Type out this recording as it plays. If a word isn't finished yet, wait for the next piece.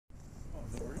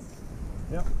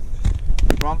Yep.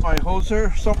 Run my hose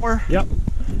there somewhere. Yep.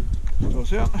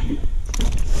 Goes in.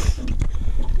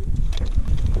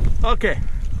 Okay.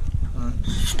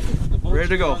 The boat's ready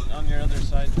to go. On your other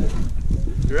side there.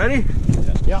 You ready?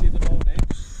 Yeah. See the boat, eh?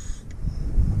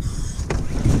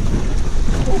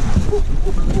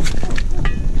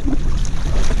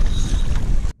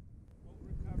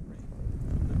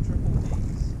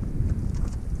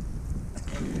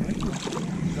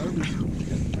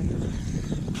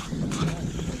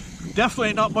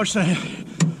 Definitely not much to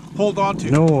hold on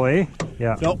to. No way.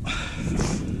 Yeah. Nope.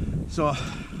 So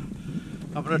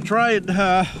I'm going to try and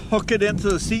hook it into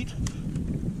the seat.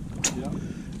 Yeah.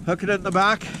 Hook it in the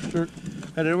back. Sure.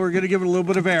 And then we're going to give it a little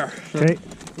bit of air. Okay.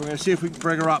 We're going to see if we can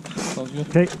bring her up. Sounds good.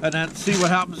 Okay. And then see what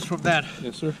happens from then.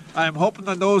 Yes, sir. I'm hoping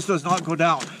the nose does not go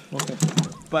down. Okay.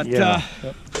 But Yeah.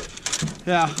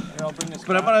 yeah. Here, I'll bring this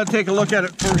But I'm back. going to take a look at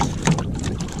it first.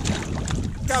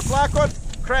 Got black one,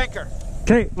 cranker.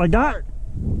 Okay, like that?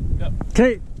 Yep.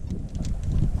 Okay.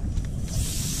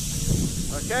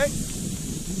 Okay.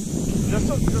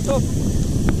 Just open.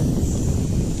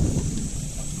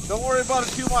 Don't worry about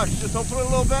it too much. Just open it a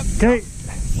little bit. Okay.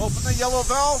 Open the yellow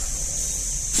valve.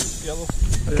 Yellow.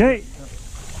 Okay.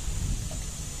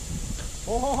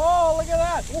 Oh, ho, ho, look at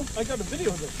that. Oh, I got a video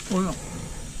of this. Oh, no.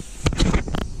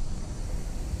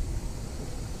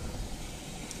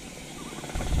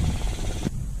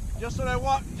 Just what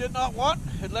I did not want,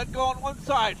 and let go on one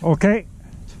side. Okay.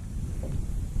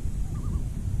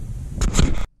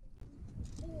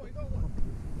 Oh, I got one.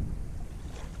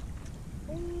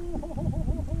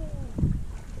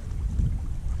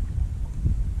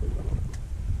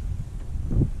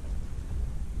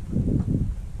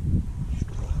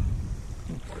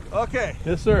 Okay,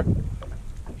 Yes, sir.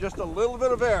 just a little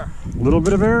bit of air. A little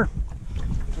bit of air.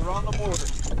 We're on the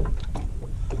motor.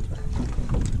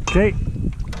 Okay.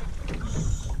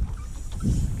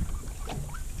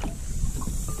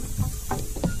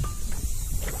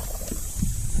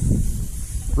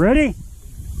 Ready?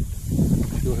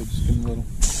 Go ahead, just give him a little.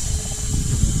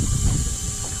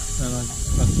 And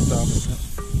that's the top of this.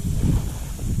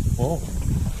 Oh.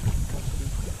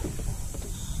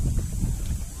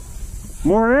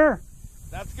 More air.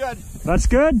 That's good. That's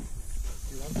good.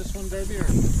 You want this one, Darby,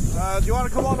 or? Do you want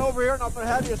to come on over here and I'm going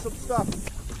to hand you some stuff?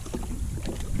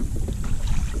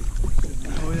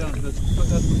 Oh yeah, that's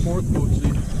the fourth boat,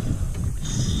 see.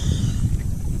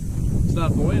 It's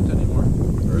not buoyant anymore,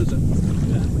 or is it?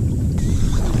 Yeah.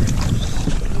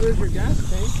 Where's your gas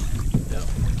tank? Yeah.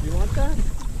 You want that?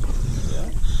 Yeah.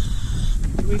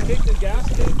 Can we take the gas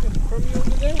tank from you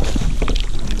over there?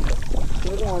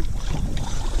 Hold on.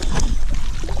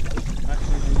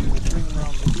 Actually, maybe we'll bring them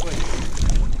around this way.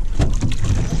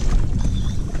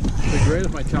 It'd be great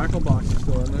if my tackle box is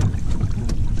still in there.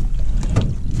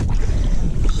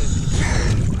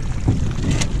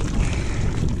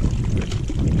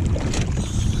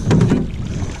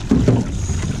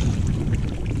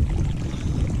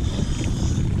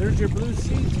 There's your blue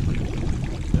seat.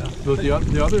 Yeah. So the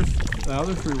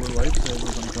other three were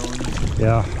lifesavers, I'm telling you.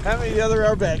 Yeah. Hand me the other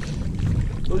airbag.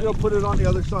 We're going to put it on the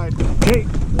other side. Okay.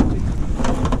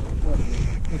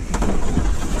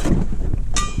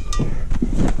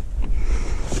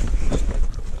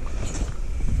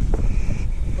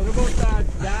 What about that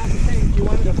gas tank? You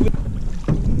want to?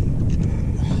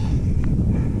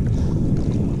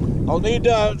 I'll need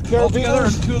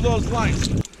carabiners, two of those lines.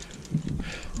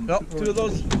 Nope, two of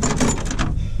those.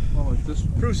 Oh, like this?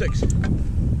 Crucix.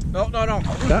 No.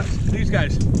 That, These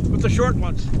guys. With the short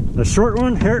ones. the short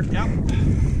one here. Yep.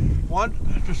 One.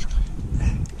 Just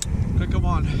click them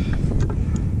on.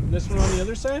 This one on the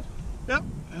other side? Yep.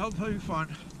 That'll be fine.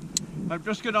 I'm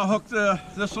just going to hook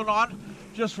this one on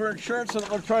just for insurance and I'm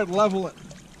going to try to level it.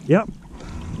 Yep.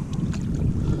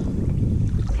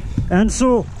 And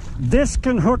so this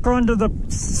can hook onto the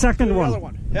second The one. other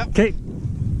one. Yep. Okay.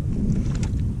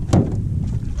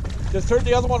 Just turn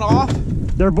the other one off.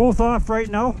 They're both off right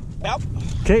now. Yep.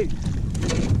 Okay.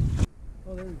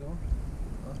 Oh, there we go.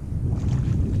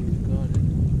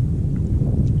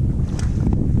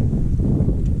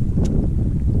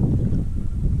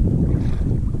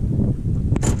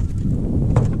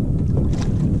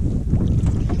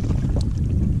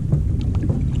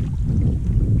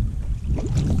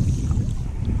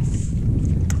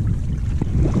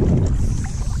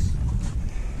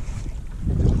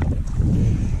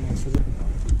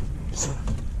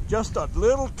 Just a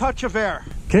little touch of air.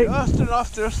 Okay. Just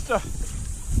enough just to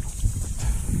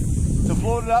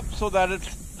float it up so that it's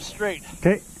straight.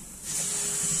 Okay.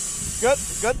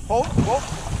 Good. Hold.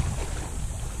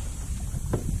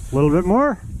 A little bit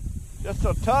more. Just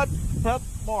a tad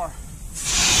more.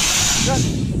 Good.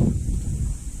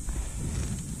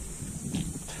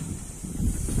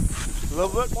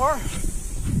 little bit more.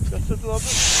 Just a little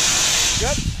bit.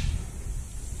 Good.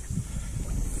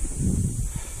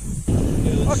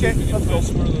 Yeah, Okay, let's go.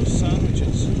 Some of those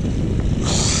sandwiches.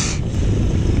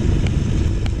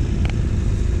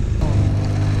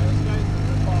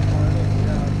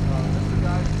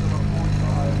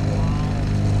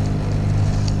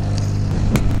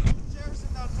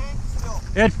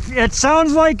 It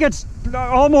sounds like it's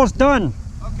almost done.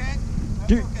 Okay,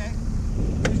 that's okay.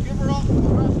 Just give her all the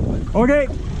rest of it. Okay.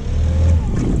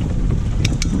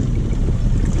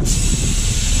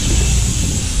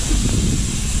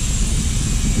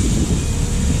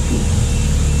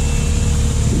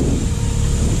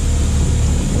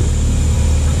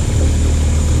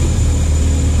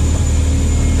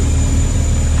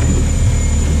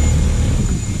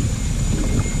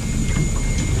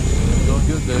 Doing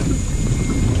good, David.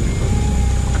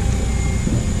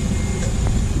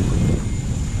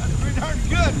 That's pretty darn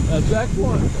good. That's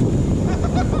excellent.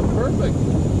 Perfect.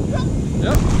 Yep.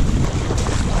 Yep.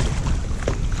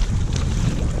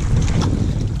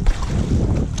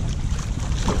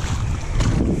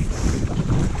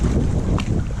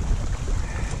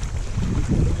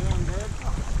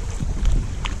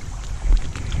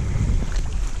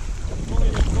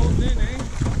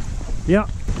 Yeah,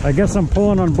 I guess I'm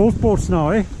pulling on both boats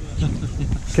now, eh?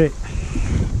 Okay.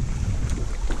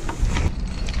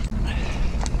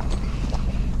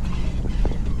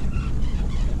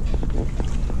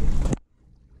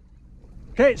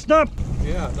 Okay, stop.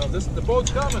 Yeah, no, the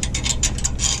boat's coming.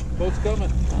 Boat's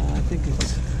coming. I think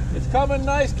it's coming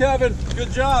nice, Kevin.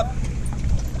 Good job.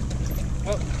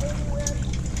 Oh.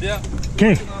 Yeah.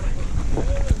 Okay.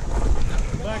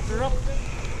 Back her up.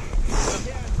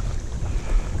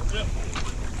 Yep.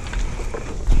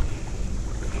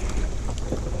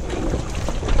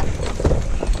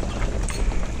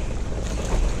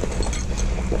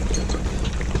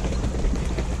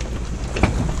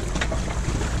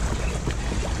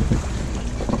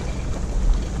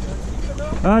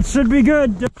 That should be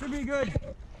good. That should be good.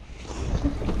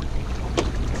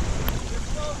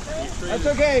 That's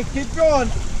okay. Keep going.